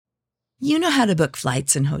You know how to book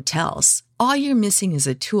flights and hotels. All you're missing is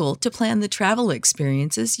a tool to plan the travel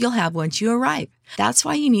experiences you'll have once you arrive. That's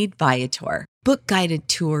why you need Viator. Book guided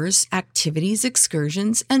tours, activities,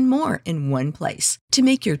 excursions, and more in one place to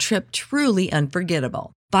make your trip truly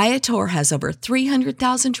unforgettable. Viator has over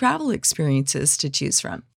 300,000 travel experiences to choose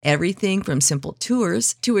from. Everything from simple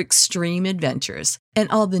tours to extreme adventures and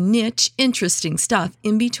all the niche, interesting stuff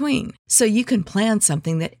in between. So you can plan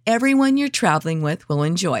something that everyone you're traveling with will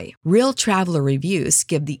enjoy. Real traveler reviews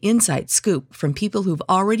give the inside scoop from people who've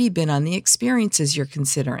already been on the experiences you're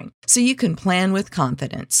considering. So you can plan with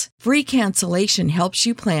confidence. Free cancellation helps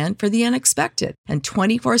you plan for the unexpected. And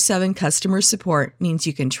 24/7 customer support means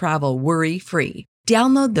you can travel worry-free.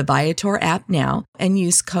 Download the Viator app now and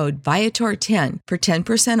use code Viator10 for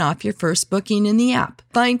 10% off your first booking in the app.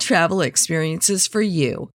 Find travel experiences for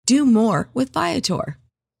you. Do more with Viator.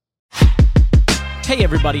 Hey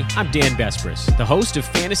everybody, I'm Dan Bespris, the host of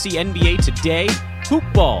Fantasy NBA Today,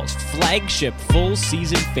 Hoopball's flagship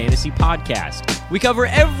full-season fantasy podcast. We cover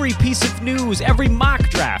every piece of news, every mock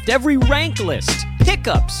draft, every rank list,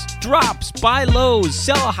 pickups, drops, buy lows,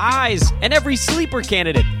 sell highs, and every sleeper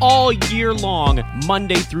candidate all year long,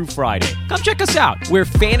 Monday through Friday. Come check us out. We're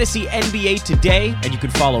Fantasy NBA Today, and you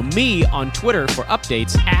can follow me on Twitter for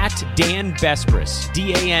updates at Dan Bespris,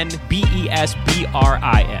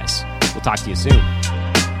 DanBesbris. We'll talk to you soon.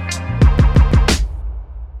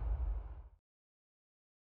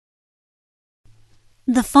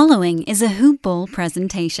 The following is a Hoop Ball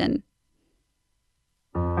presentation.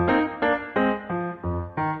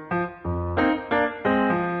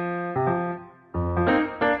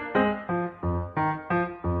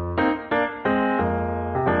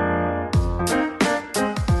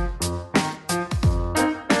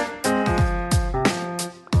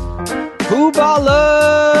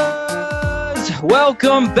 Hoopballers!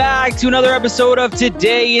 Welcome back to another episode of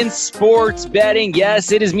Today in Sports Betting.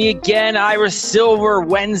 Yes, it is me again, Ira Silver.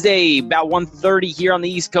 Wednesday, about 1:30 here on the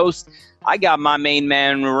East Coast. I got my main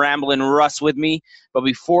man, Ramblin' Russ, with me. But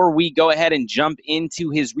before we go ahead and jump into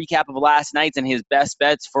his recap of last night's and his best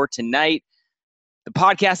bets for tonight, the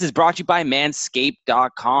podcast is brought to you by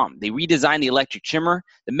Manscaped.com. They redesigned the electric trimmer.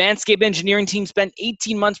 The Manscaped engineering team spent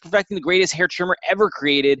 18 months perfecting the greatest hair trimmer ever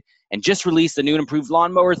created and just released the new and improved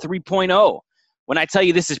Lawnmower 3.0. When I tell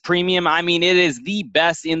you this is premium, I mean it is the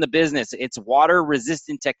best in the business. Its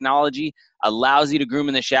water-resistant technology allows you to groom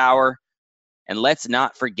in the shower. And let's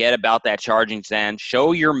not forget about that charging stand.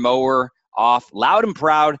 Show your mower off loud and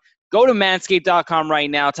proud. Go to Manscaped.com right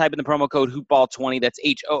now. Type in the promo code HoopBall20. That's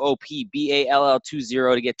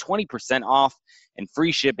HOOPBALL20 to get 20% off and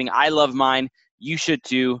free shipping. I love mine. You should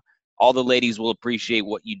too. All the ladies will appreciate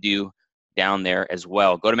what you do down there as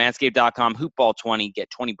well. Go to Manscaped.com, HoopBall20, get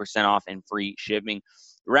 20% off and free shipping.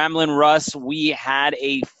 Ramblin' Russ, we had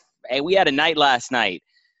a night last night.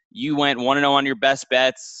 You went 1-0 on your best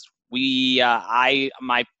bets. My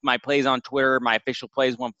plays on Twitter, my official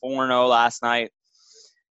plays went 4-0 last night.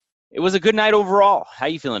 It was a good night overall. How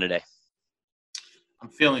you feeling today? I'm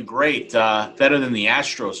feeling great. Better than the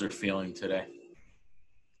Astros are feeling today.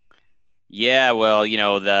 Yeah, well, you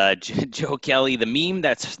know, the Joe Kelly, the meme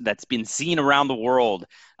that's been seen around the world.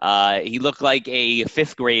 He looked like a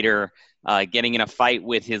fifth grader getting in a fight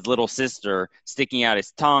with his little sister, sticking out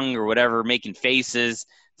his tongue or whatever, making faces,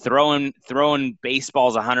 throwing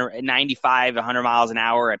baseballs 195, 100 miles an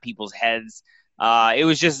hour at people's heads. It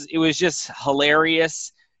was just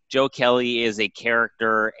hilarious. Joe Kelly is a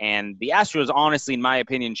character, and the Astros, honestly, in my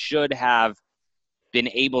opinion, should have been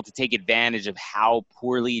able to take advantage of how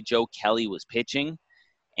poorly Joe Kelly was pitching.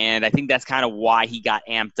 And I think that's kind of why he got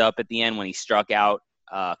amped up at the end when he struck out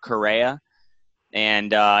Correa.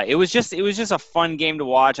 And it was just a fun game to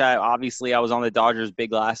watch. I was on the Dodgers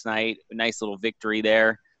big last night. A nice little victory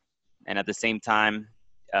there. And at the same time,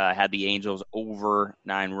 had the Angels over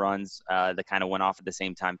 9 runs that kind of went off at the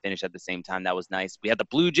same time, finished at the same time. That was nice. We had the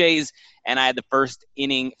Blue Jays, and I had the first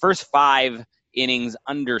 5 innings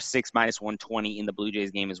under 6 minus 120 in the Blue Jays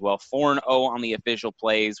game as well. 4-0 on the official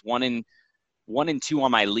plays, 1-2 on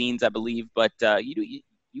my leans, I believe. But you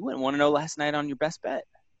went 1-0 last night on your best bet.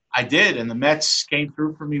 I did, and the Mets came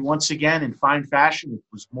through for me once again in fine fashion. It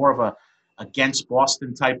was more of a against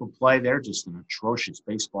Boston type of play. They're just an atrocious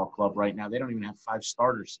baseball club right now. They don't even have 5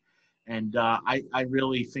 starters. And I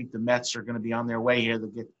really think the Mets are going to be on their way here to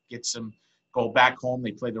go back home.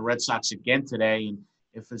 They play the Red Sox again today, and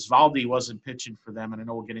if Eovaldi wasn't pitching for them, and I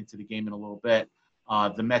know we'll get into the game in a little bit,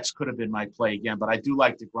 the Mets could have been my play again. But I do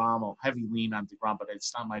like DeGrom. I'll heavy lean on DeGrom, but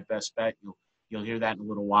it's not my best bet. You'll hear that in a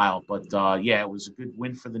little while. But, it was a good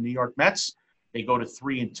win for the New York Mets. They go to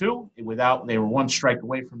 3-2 they were 1 strike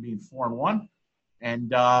away from being 4-1.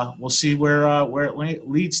 and we'll see where it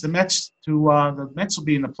leads the Mets to. The Mets will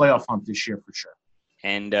be in the playoff hunt this year for sure.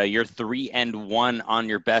 And you're 3-1 on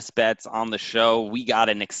your best bets on the show. We got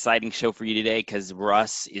an exciting show for you today because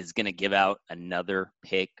Russ is going to give out another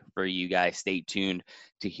pick for you guys. Stay tuned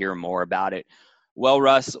to hear more about it. Well,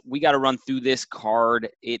 Russ, we got to run through this card.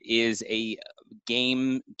 It is a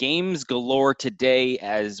games galore today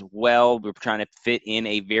as well. We're trying to fit in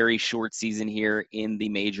a very short season here in the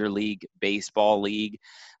Major League Baseball League.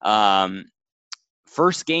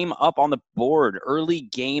 First game up on the board, early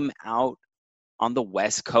game out on the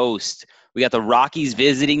West Coast. We got the Rockies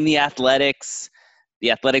visiting the Athletics.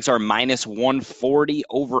 The Athletics are minus 140,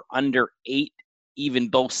 over under 8, even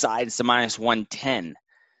both sides to minus 110.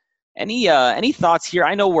 Any thoughts here?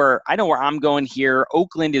 I know where I'm going here.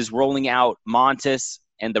 Oakland is rolling out Montes,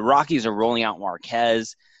 and the Rockies are rolling out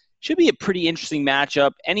Marquez. Should be a pretty interesting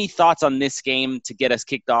matchup. Any thoughts on this game to get us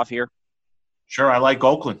kicked off here? Sure, I like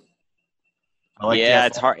Oakland.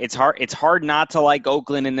 It's hard not to like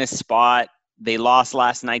Oakland in this spot. They lost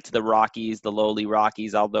last night to the Rockies, the lowly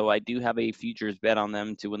Rockies, although I do have a futures bet on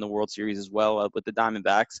them to win the World Series as well with the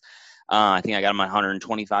Diamondbacks. I think I got them at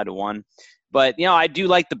 125-1. But, I do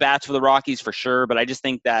like the bats for the Rockies for sure, but I just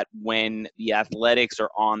think that when the Athletics are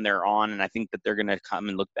on, they're on, and I think that they're going to come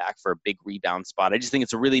and look back for a big rebound spot. I just think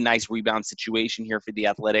it's a really nice rebound situation here for the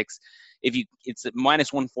Athletics. It's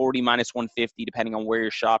minus 140, minus 150, depending on where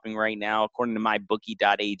you're shopping right now. According to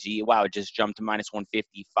mybookie.ag, wow, it just jumped to minus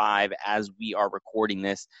 155 as we are recording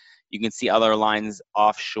this. You can see other lines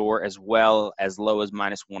offshore as well, as low as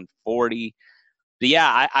minus 140. But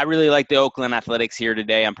yeah, I really like the Oakland Athletics here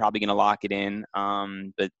today. I'm probably going to lock it in.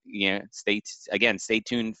 But stay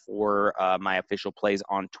tuned for my official plays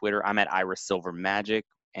on Twitter. I'm at Ira Silver Magic,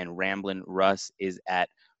 and Ramblin' Russ is at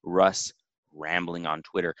Russ Rambling on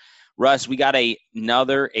Twitter. Russ, we got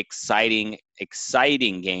another exciting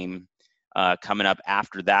game coming up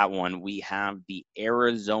after that one. We have the my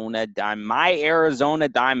Arizona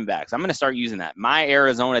Diamondbacks. I'm going to start using that. My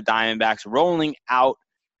Arizona Diamondbacks rolling out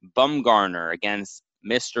Bumgarner against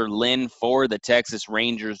Mr. Lynn for the Texas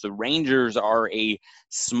Rangers. The Rangers are a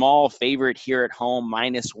small favorite here at home,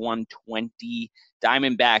 minus 120.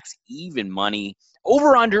 Diamondbacks even money.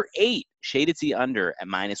 Over under 8, shaded to the under at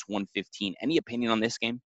minus 115. Any opinion on this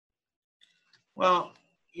game? Well,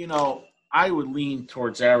 I would lean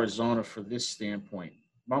towards Arizona for this standpoint.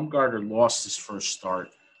 Bumgarner lost his first start,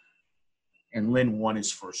 and Lynn won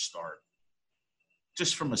his first start.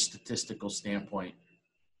 Just from a statistical standpoint,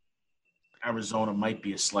 Arizona might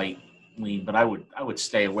be a slight lean, but I would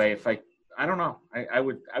stay away if I don't know. I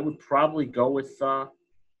would probably go with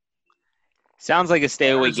sounds like a stay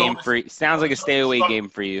away game for you. Game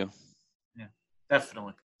for you. Yeah,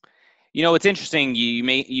 definitely. It's interesting. You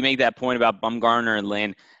make that point about Bumgarner and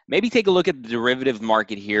Lynn. Maybe take a look at the derivative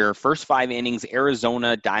market here. First 5 innings,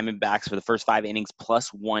 Arizona Diamondbacks for the first 5 innings, plus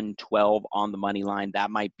 112 on the money line. That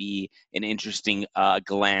might be an interesting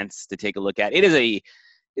glance to take a look at.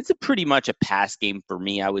 It's a pretty much a pass game for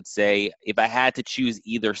me, I would say. If I had to choose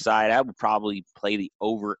either side, I would probably play the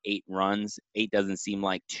over 8 runs. 8 doesn't seem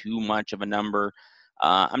like too much of a number.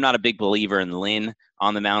 I'm not a big believer in Lynn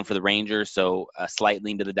on the mound for the Rangers, so a slight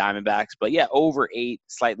lean to the Diamondbacks. But yeah, over 8,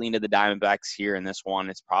 slight lean to the Diamondbacks here in this one.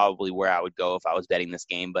 It's probably where I would go if I was betting this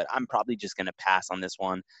game, but I'm probably just going to pass on this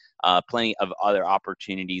one. Plenty of other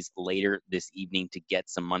opportunities later this evening to get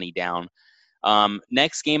some money down.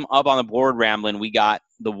 Next game up on the board, Ramblin', we got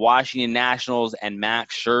the Washington Nationals and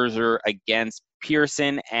Max Scherzer against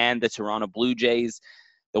Pearson and the Toronto Blue Jays.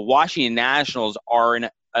 The Washington Nationals are an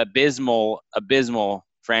abysmal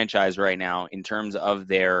franchise right now in terms of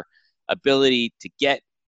their ability to get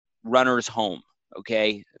runners home.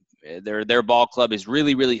 Okay, their ball club is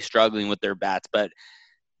really, really struggling with their bats. But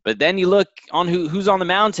then you look on who's on the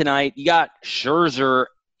mound tonight. You got Scherzer.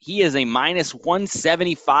 He is a minus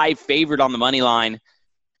 175 favorite on the money line.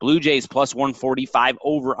 Blue Jays plus 145,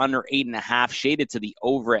 over under 8.5, shaded to the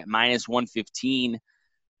over at minus 115.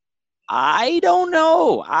 I don't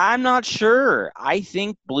know. I'm not sure. I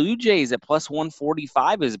think Blue Jays at plus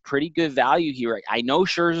 145 is a pretty good value here. I know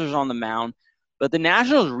Scherzer's on the mound, but the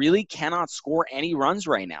Nationals really cannot score any runs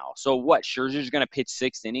right now. So what? Scherzer's going to pitch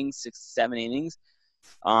 6 to 7 innings.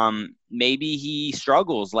 Maybe he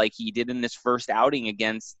struggles like he did in this first outing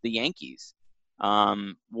against the Yankees.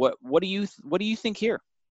 What do you think here?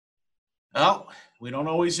 Well, we don't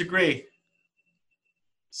always agree.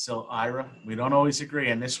 So, Ira, we don't always agree.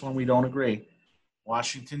 And this one, we don't agree.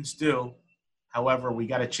 Washington's do. However, we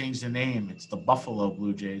got to change the name. It's the Buffalo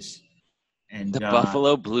Blue Jays. And the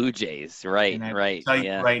Buffalo Blue Jays, right? And right. Tell you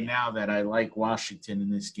yeah. right now that I like Washington in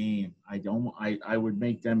this game. I would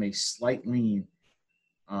make them a slight lean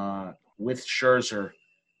with Scherzer,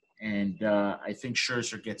 and I think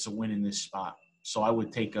Scherzer gets a win in this spot. So I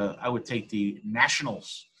would take the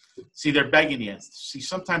Nationals. See, they're begging you. See,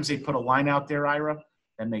 sometimes they put a line out there, Ira,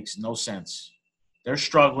 that makes no sense. They're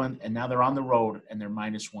struggling, and now they're on the road, and they're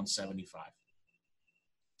minus 175.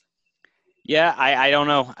 Yeah, I don't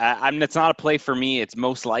know. It's not a play for me. It's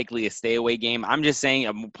most likely a stay-away game. I'm just saying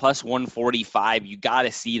a plus 145. You got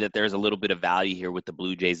to see that there's a little bit of value here with the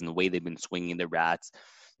Blue Jays and the way they've been swinging their bats.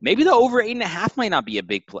 Maybe the over 8.5 might not be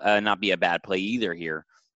not be a bad play either here.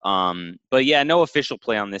 But yeah, no official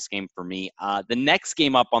play on this game for me. The next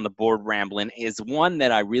game up on the board, Ramblin', is one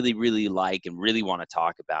that I really, really like and really want to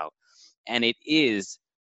talk about, and it is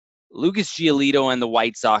Lucas Giolito and the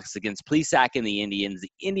White Sox against Plesac and the Indians. The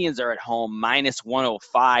Indians are at home, minus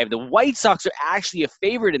 105. The White Sox are actually a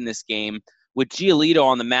favorite in this game with Giolito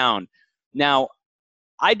on the mound. Now,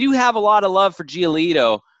 I do have a lot of love for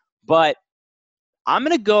Giolito, but I'm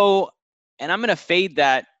going to go and I'm going to fade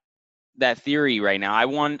that theory right now. I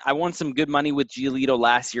won some good money with Giolito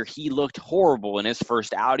last year. He looked horrible in his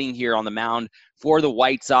first outing here on the mound for the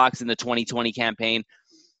White Sox in the 2020 campaign.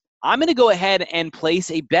 I'm going to go ahead and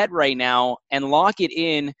place a bet right now and lock it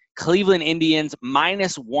in Cleveland Indians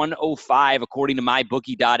minus 105 according to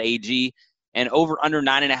mybookie.ag, and over under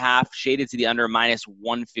 9.5 shaded to the under minus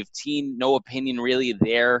 115. No opinion really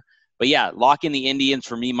there. But yeah, lock in the Indians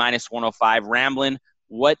for me minus 105. Ramblin',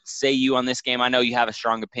 what say you on this game? I know you have a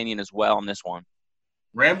strong opinion as well on this one.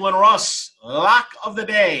 Ramblin' Russ, lock of the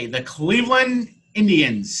day, the Cleveland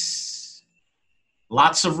Indians.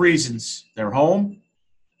 Lots of reasons. They're home.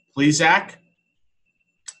 Plesac.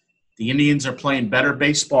 The Indians are playing better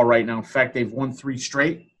baseball right now. In fact, they've won 3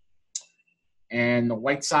 straight. And the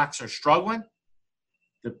White Sox are struggling.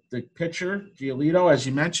 The pitcher, Giolito, as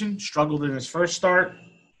you mentioned, struggled in his first start.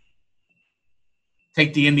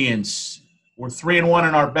 Take the Indians. We're 3-1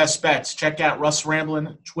 in our best bets. Check out Russ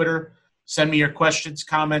Ramblin' Twitter. Send me your questions,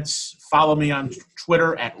 comments. Follow me on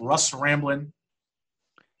Twitter at Russ Ramblin'.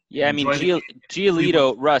 Yeah, I mean,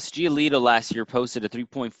 Giolito last year posted a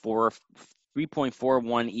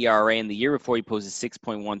 3.41 ERA, and the year before he posted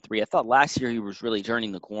 6.13. I thought last year he was really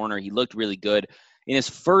turning the corner. He looked really good. In his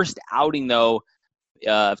first outing, though,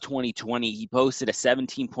 of 2020, he posted a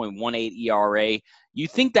 17.18 ERA. You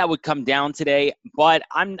think that would come down today, but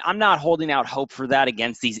I'm not holding out hope for that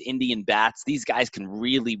against these Indian bats. These guys can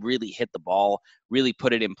really, really hit the ball, really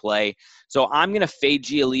put it in play. So I'm going to fade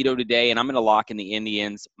Giolito today, and I'm going to lock in the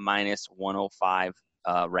Indians minus 105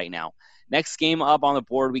 right now. Next game up on the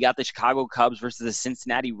board, we got the Chicago Cubs versus the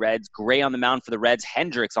Cincinnati Reds. Gray on the mound for the Reds.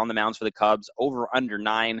 Hendricks on the mounds for the Cubs. Over under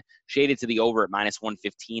 9, shaded to the over at minus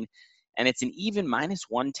 115. And it's an even minus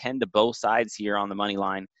 110 to both sides here on the money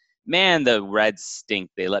line. Man, the Reds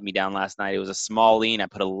stink. They let me down last night. It was a small lean. I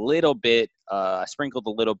put a little bit, sprinkled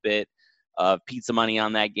a little bit of pizza money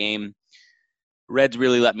on that game. Reds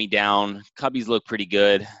really let me down. Cubbies look pretty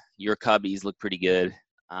good. Your Cubbies look pretty good.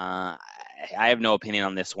 I have no opinion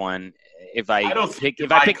on this one. If I pick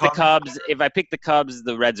the Cubs,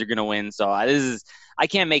 the Reds are going to win. So I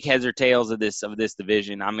can't make heads or tails of this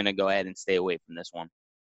division. I'm going to go ahead and stay away from this one.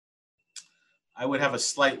 I would have a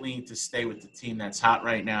slight lean to stay with the team that's hot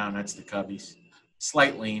right now, and that's the Cubbies.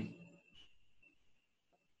 Slight lean.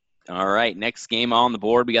 All right, next game on the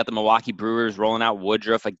board, we got the Milwaukee Brewers rolling out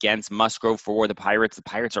Woodruff against Musgrove for the Pirates. The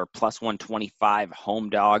Pirates are plus 125 home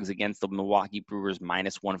dogs against the Milwaukee Brewers,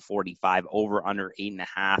 minus 145, over under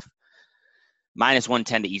 8.5. Minus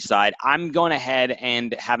 110 to each side. I'm going ahead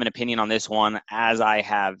and have an opinion on this one. As I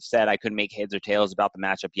have said, I couldn't make heads or tails about the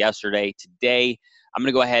matchup yesterday. Today, I'm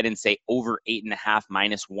going to go ahead and say over 8.5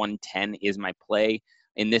 minus 110 is my play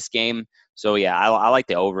in this game. So, yeah, I like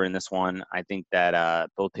the over in this one. I think that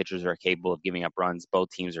both pitchers are capable of giving up runs.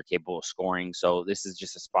 Both teams are capable of scoring. So this is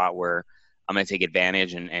just a spot where I'm going to take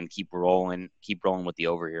advantage and keep rolling with the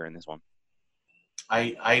over here in this one.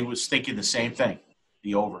 I was thinking the same thing,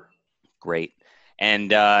 the over. Great.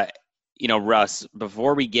 And, Russ,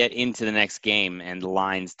 before we get into the next game and the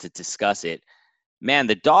lines to discuss it, man,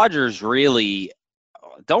 the Dodgers really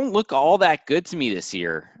don't look all that good to me this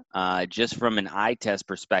year, just from an eye test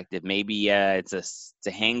perspective. Maybe it's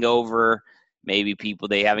a hangover. Maybe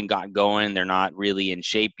they haven't got going. They're not really in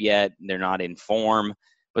shape yet. They're not in form.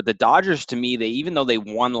 But the Dodgers, to me, even though they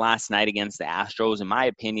won last night against the Astros, in my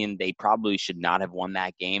opinion, they probably should not have won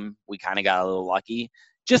that game. We kind of got a little lucky.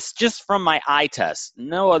 Just from my eye test,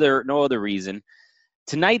 no other reason.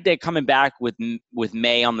 Tonight they're coming back with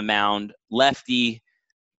May on the mound, lefty.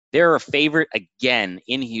 They're a favorite again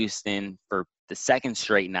in Houston for the second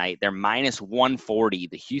straight night. They're minus 140.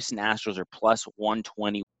 The Houston Astros are plus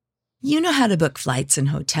 120. You know how to book flights and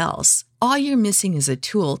hotels. All you're missing is a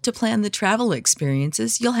tool to plan the travel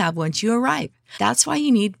experiences you'll have once you arrive. That's why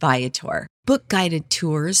you need Viator. Book guided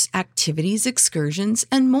tours, activities, excursions,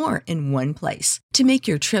 and more in one place to make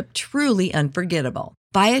your trip truly unforgettable.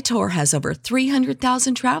 Viator has over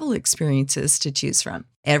 300,000 travel experiences to choose from.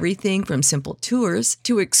 Everything from simple tours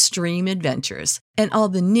to extreme adventures and all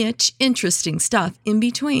the niche, interesting stuff in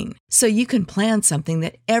between. So you can plan something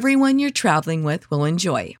that everyone you're traveling with will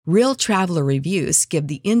enjoy. Real traveler reviews give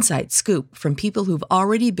the inside scoop from people who've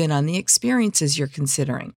already been on the experiences you're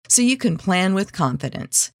considering. So you can plan with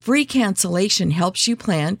confidence. Free cancellation helps you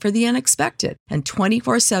plan for the unexpected. And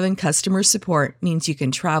 24/7 customer support means you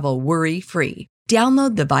can travel worry-free.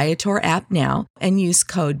 Download the Viator app now and use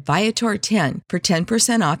code Viator10 for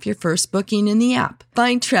 10% off your first booking in the app.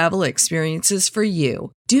 Find travel experiences for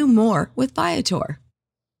you. Do more with Viator.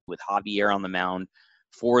 With Javier on the mound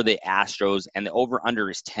for the Astros, and the over-under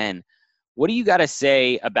is 10. What do you got to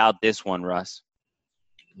say about this one, Russ?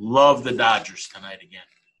 Love the Dodgers tonight again.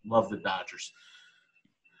 Love the Dodgers.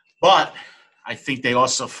 But I think they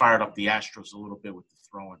also fired up the Astros a little bit with the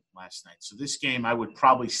throwing last night. So this game I would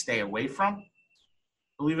probably stay away from.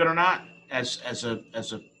 Believe it or not, as a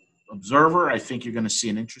observer, I think you're going to see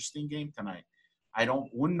an interesting game tonight.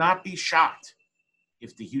 Would not be shocked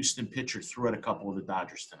if the Houston pitcher threw at a couple of the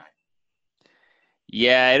Dodgers tonight.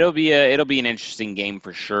 Yeah, it'll be an interesting game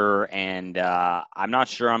for sure, and I'm not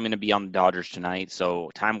sure I'm going to be on the Dodgers tonight,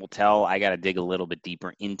 so time will tell. I got to dig a little bit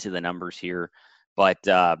deeper into the numbers here, but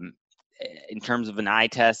in terms of an eye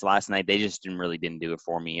test last night, they just didn't do it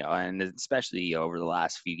for me, and especially over the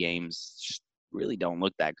last few games, just really don't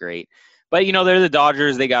look that great. But, they're the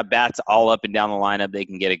Dodgers. They got bats all up and down the lineup. They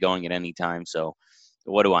can get it going at any time. So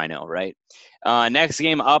what do I know, right? Next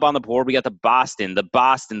game up on the board, we got the Boston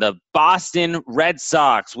Red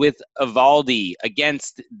Sox with Eovaldi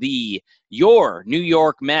against your New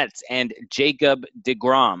York Mets and Jacob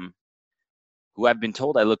deGrom, who I've been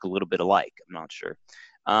told I look a little bit alike. I'm not sure,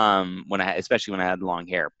 especially when I had long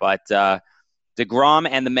hair. But DeGrom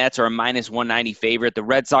and the Mets are a minus 190 favorite. The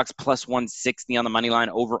Red Sox plus 160 on the money line,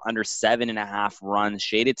 over under 7.5 runs,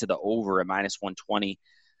 shaded to the over at minus 120.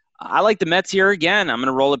 I like the Mets here again. I'm going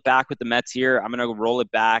to roll it back with the Mets here. I'm going to roll it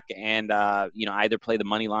back and either play the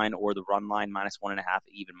money line or the run line, minus 1.5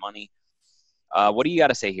 even money. What do you got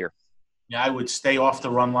to say here? Yeah, I would stay off the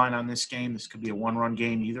run line on this game. This could be a one-run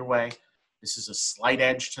game either way. This is a slight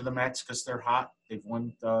edge to the Mets because they're hot. They've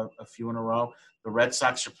won a few in a row. The Red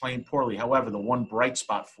Sox are playing poorly. However, the one bright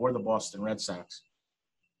spot for the Boston Red Sox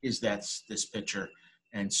is this pitcher.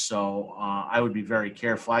 And so I would be very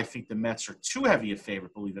careful. I think the Mets are too heavy a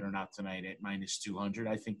favorite, believe it or not, tonight at minus 200.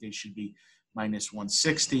 I think they should be minus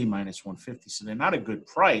 160, minus 150. So they're not a good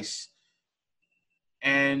price.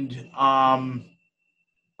 And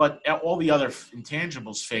but all the other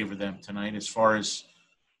intangibles favor them tonight as far as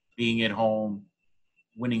being at home,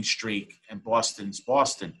 winning streak, and Boston's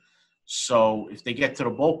Boston. So if they get to the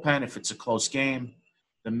bullpen, if it's a close game,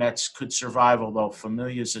 the Mets could survive, although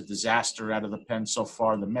Familia's a disaster out of the pen so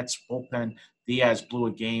far. The Mets bullpen, Diaz blew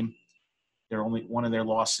a game. They're only one of their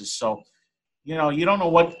losses. So, you don't know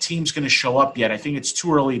what team's going to show up yet. I think it's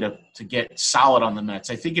too early to get solid on the Mets.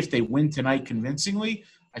 I think if they win tonight convincingly,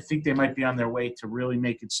 I think they might be on their way to really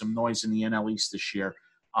making some noise in the NL East this year,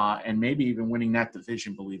 and maybe even winning that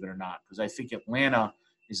division, believe it or not, because I think Atlanta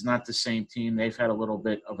is not the same team. They've had a little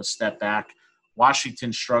bit of a step back.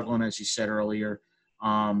 Washington's struggling, as you said earlier.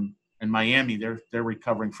 And Miami, they're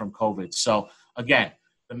recovering from COVID. So, again,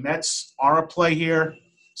 the Mets are a play here,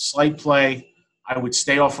 slight play. I would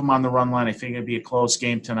stay off them on the run line. I think it'd be a close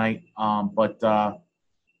game tonight, but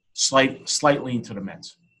slight lean to the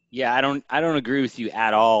Mets. Yeah, I don't agree with you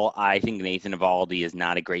at all. I think Nathan Eovaldi is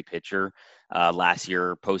not a great pitcher. Last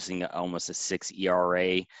year, posting almost a 6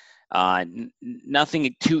 ERA.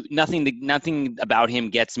 Nothing about him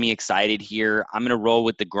gets me excited here. I'm going to roll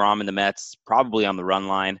with DeGrom and the Mets, probably on the run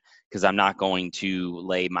line, because I'm not going to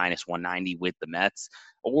lay minus 190 with the Mets,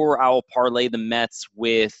 or I'll parlay the Mets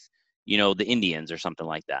with, the Indians or something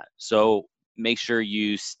like that. So make sure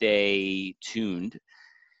you stay tuned.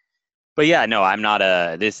 But yeah, no, I'm not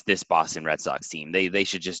this Boston Red Sox team. They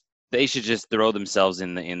should just throw themselves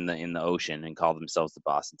in the ocean and call themselves the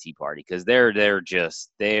Boston Tea Party, because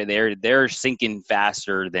they're sinking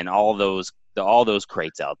faster than all those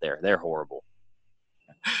crates out there. They're horrible.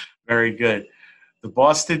 Very good. The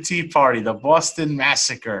Boston Tea Party, the Boston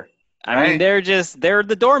Massacre. I mean, they're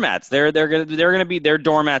the doormats. They're gonna be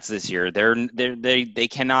doormats this year. They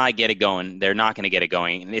cannot get it going. They're not gonna get it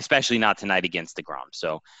going, and especially not tonight against DeGrom.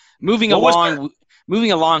 So moving along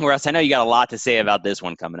Moving along, Russ, I know you got a lot to say about this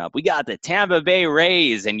one coming up. We got the Tampa Bay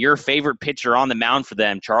Rays and your favorite pitcher on the mound for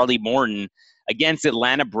them, Charlie Morton, against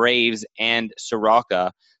Atlanta Braves and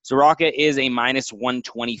Soroka. Soroka is a minus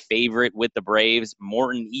 120 favorite with the Braves.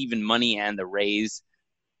 Morton even money and the Rays.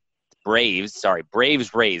 Braves.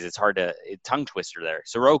 It's hard to tongue twister there.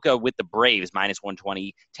 Soroka with the Braves minus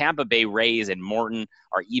 120. Tampa Bay Rays and Morton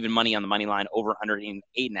are even money on the money line, over under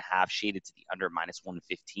 8.5, shaded to the under minus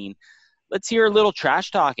 115. Let's hear a little trash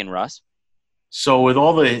talking, Russ. So with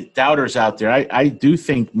all the doubters out there, I do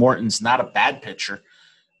think Morton's not a bad pitcher,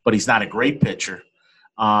 but he's not a great pitcher.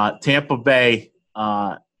 Tampa Bay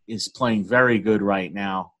is playing very good right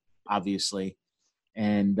now, obviously,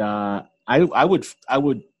 and I would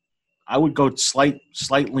go slight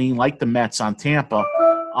lean like the Mets on Tampa.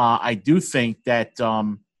 I do think that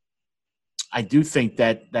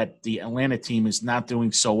the Atlanta team is not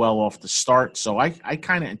doing so well off the start. So I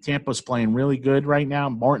kind of – Tampa's playing really good right now.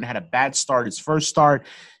 Morton had a bad start. His first start,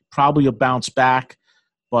 probably a bounce back.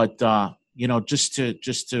 But,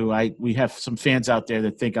 we have some fans out there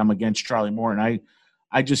that think I'm against Charlie Morton.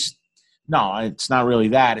 No, it's not really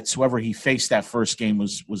that. It's whoever he faced that first game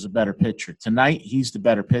was a better pitcher. Tonight, he's the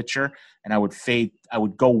better pitcher, and I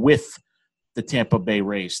would go with the Tampa Bay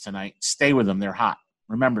Rays tonight. Stay with them. They're hot.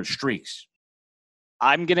 Remember, streaks.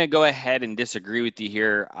 I'm going to go ahead and disagree with you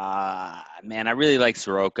here. Man, I really like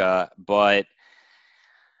Soroka, but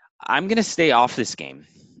I'm going to stay off this game.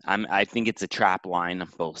 I think it's a trap line on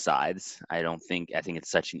both sides. I think it's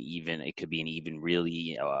such it could be an even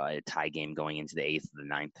really a tie game going into the 8th or the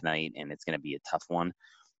 9th tonight, and it's going to be a tough one.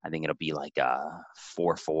 I think it'll be like a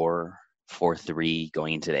 4-4, 4-3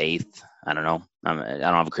 going into the 8th. I don't know. I don't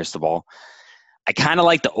have a crystal ball. I kind of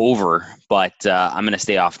like the over, but I'm going to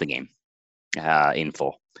stay off the game in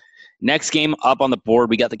full. Next game up on the board,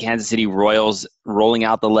 we got the Kansas City Royals rolling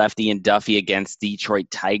out the lefty and Duffy against Detroit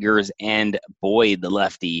Tigers and Boyd, the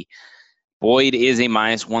lefty. Boyd is a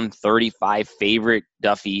minus 135 favorite.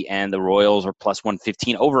 Duffy and the Royals are plus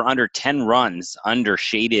 115. Over under 10 runs, under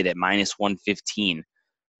shaded at minus 115.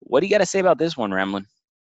 What do you got to say about this one, Ramlin?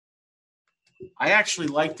 I actually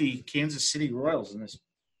like the Kansas City Royals in this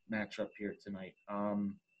matchup here tonight. I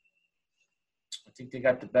think they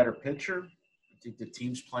got the better pitcher. I think the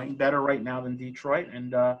team's playing better right now than Detroit,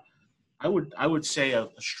 and I would say a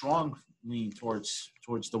strong lean towards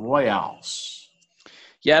the Royals.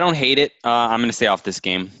 Yeah, I don't hate it. I'm going to stay off this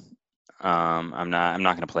game. I'm not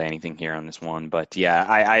going to play anything here on this one, but yeah,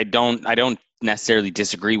 I don't necessarily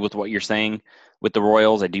disagree with what you're saying with the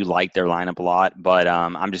Royals. I do like their lineup a lot, but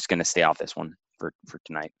I'm just going to stay off this one for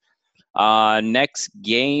tonight. Next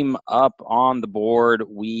game up on the board,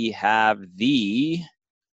 we have the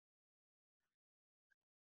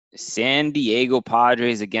San Diego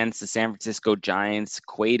Padres against the San Francisco Giants.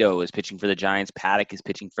 Cueto is pitching for the Giants. Paddock is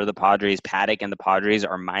pitching for the Padres. Paddock and the Padres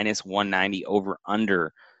are minus 190 over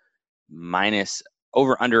under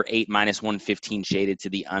 8, minus 115 shaded to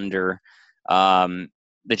the under. The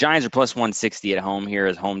Giants are plus 160 at home here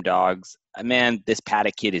as home dogs. Man, this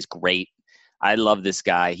Paddock kid is great. I love this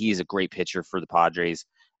guy. He's a great pitcher for the Padres.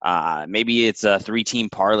 Maybe it's a 3-team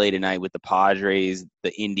parlay tonight with the Padres,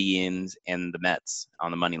 the Indians, and the Mets on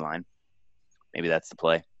the money line. Maybe that's the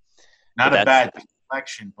play. Not a bad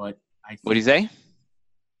selection, but I think, what do you say?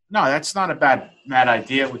 No, that's not a bad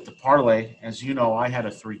idea with the parlay. As you know, I had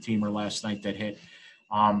a 3-teamer last night that hit.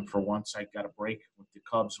 For once, I got a break with the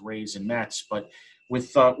Cubs, Rays, and Mets. But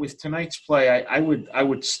with tonight's play, I would.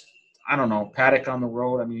 I don't know, Paddock on the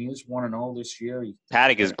road. I mean, he was 1-0 this year.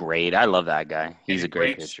 Paddock is great. I love that guy. He's a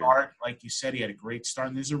great pitcher. Start. Like you said, he had a great start.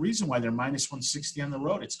 And there's a reason why they're minus 160 on the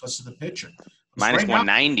road. It's because of the pitcher. Minus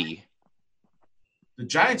 190. The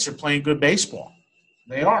Giants are playing good baseball.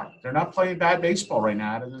 They are. They're not playing bad baseball right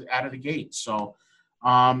now out of the gate. So,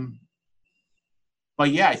 but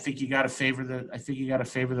yeah, I think you got to favor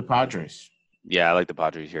the Padres. Yeah, I like the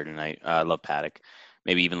Padres here tonight. I love Paddock.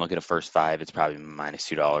 Maybe even look at a first 5. It's probably minus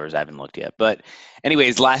 $2. I haven't looked yet. But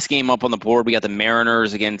anyways, last game up on the board, we got the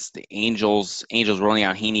Mariners against the Angels. Angels rolling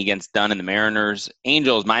out Heaney against Dunn and the Mariners.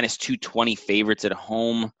 Angels minus 220 favorites at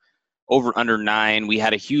home. Over under 9. We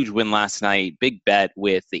had a huge win last night. Big bet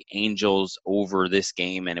with the Angels over this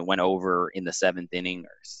game, and it went over in the 7th inning.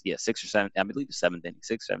 6 or 7. I believe the 7th inning.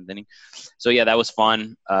 6th, 7th inning. So yeah, that was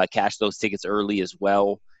fun. Cashed those tickets early as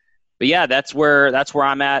well. But yeah, that's where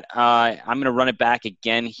I'm at. I'm going to run it back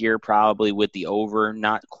again here probably with the over.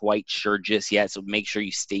 Not quite sure just yet, so make sure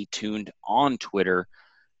you stay tuned on Twitter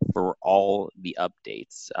for all the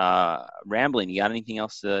updates. Ramblin', you got anything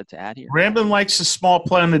else to add here? Ramblin' likes a small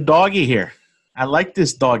play on the doggy here. I like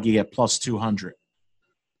this doggy at plus 200.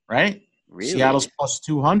 Right? Really? Seattle's plus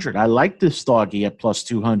 200. I like this doggy at plus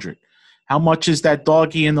 200. How much is that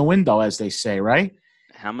doggy in the window, as they say, right?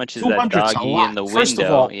 How much is that 200's a doggy lot. in the window? First of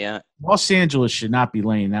all, yeah. Los Angeles should not be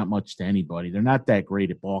laying that much to anybody. They're not that great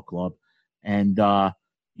at ball club. And,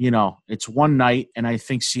 it's one night, and I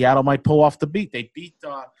think Seattle might pull off the beat. They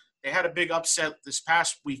had a big upset this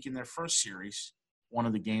past week in their first series, one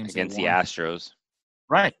of the games. Against the Astros.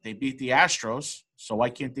 Right. They beat the Astros, so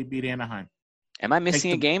why can't they beat Anaheim? Am I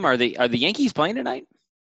missing a game? Are the Yankees playing tonight?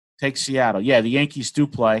 Take Seattle. Yeah, the Yankees do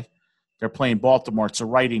play. They're playing Baltimore. It's a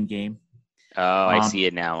writing game. Oh, I see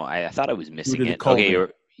it now. I thought I was missing it. Okay,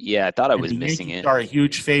 I thought I was missing it. The Yankees are a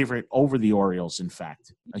huge favorite over the Orioles, in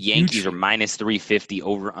fact. Yankees are minus 350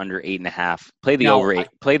 over under 8.5. Play the over.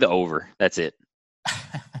 Play the over. That's it.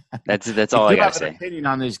 That's all I got to say. I have an opinion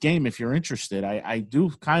on this game if you're interested. I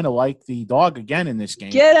do kind of like the dog again in this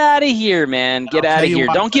game. Get out of here, man. Get out of here.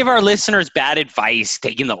 Don't give our listeners bad advice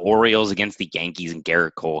taking the Orioles against the Yankees and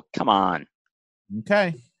Garrett Cole. Come on.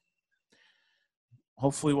 Okay.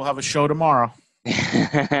 Hopefully we'll have a show tomorrow.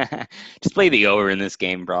 Just play the over in this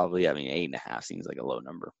game, probably. I mean, 8.5 seems like a low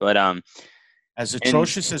number. But as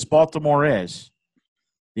atrocious as Baltimore is,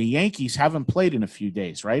 the Yankees haven't played in a few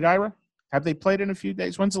days, right, Ira? Have they played in a few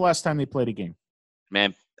days? When's the last time they played a game?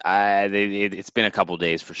 Man, it's been a couple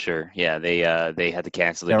days for sure. Yeah, they had to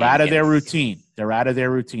cancel the game. They're out of their routine. They're out of their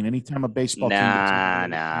routine. Anytime a baseball team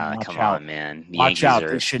come on, man. Watch out.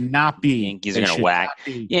 They should not be. Yankees are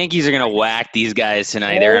gonna whack these guys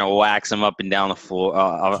tonight. They're gonna wax them up and down the floor,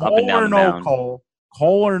 up and down the mound. Cole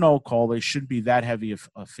or no Cole, they should be that heavy of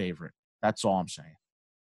a favorite. That's all I'm saying.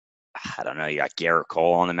 I don't know. You got Garrett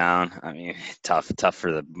Cole on the mound. I mean, tough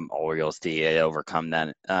for the Orioles to overcome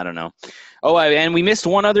that. I don't know. Oh, and we missed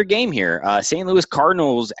one other game here. St. Louis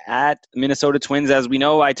Cardinals at Minnesota Twins. As we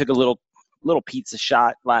know, I took a little pizza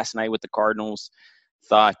shot last night with the Cardinals.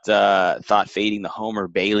 Thought fading the homer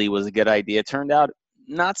Bailey was a good idea. Turned out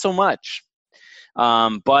not so much.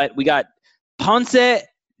 But we got Ponce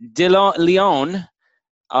de Leon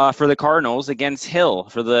for the Cardinals against Hill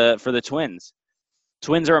for the Twins.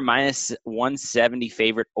 Twins are a minus 170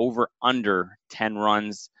 favorite over under 10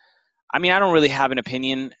 runs. I mean, I don't really have an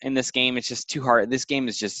opinion in this game. It's just too hard. This game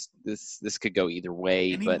is just this could go either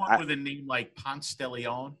way. Anyone with a name like Ponce de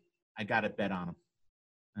Leon, I got to bet on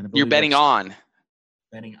him. You're betting on?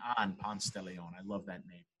 Betting on Ponce de Leon. I love that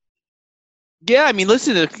name. Yeah, I mean,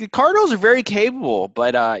 listen, the Cardinals are very capable,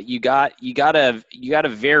 but you got a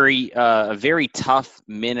very tough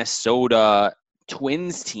Minnesota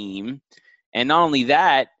Twins team. And not only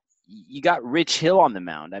that, you got Rich Hill on the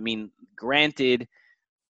mound. I mean, granted,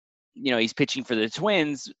 he's pitching for the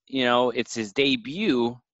Twins. It's his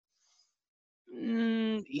debut.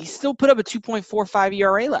 He still put up a 2.45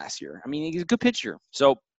 ERA last year. I mean, he's a good pitcher.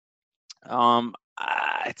 So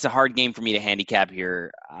it's a hard game for me to handicap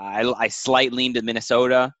here. I slight lean to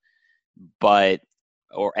Minnesota,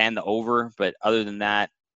 and the over. But other than that,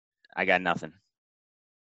 I got nothing.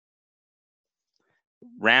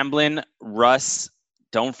 Ramblin' Russ,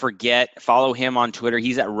 don't forget, follow him on Twitter.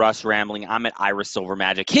 He's at Russ Rambling. I'm at Ira Silver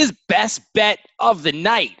Magic. His best bet of the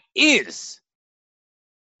night is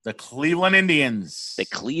the Cleveland Indians. The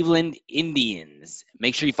Cleveland Indians.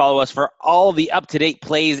 Make sure you follow us for all the up-to-date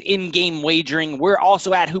plays, in-game wagering. We're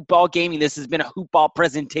also at Hoopball Gaming. This has been a Hoopball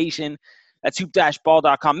presentation. That's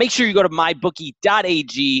hoop-ball.com. Make sure you go to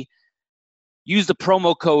mybookie.ag. Use the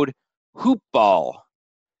promo code HOOPBALL.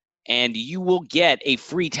 And you will get a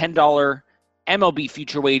free $10 MLB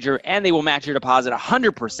future wager, and they will match your deposit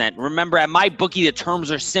 100%. Remember, at MyBookie, the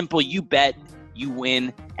terms are simple. You bet, you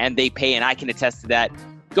win, and they pay, and I can attest to that.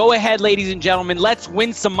 Go ahead, ladies and gentlemen. Let's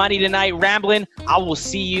win some money tonight. Ramblin', I will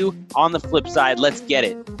see you on the flip side. Let's get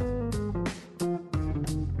it.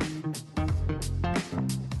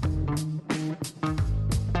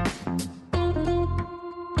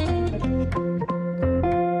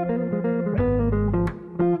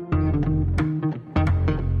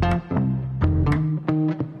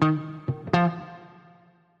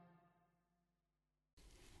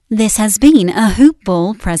 This has been a Hoop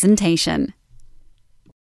Ball presentation.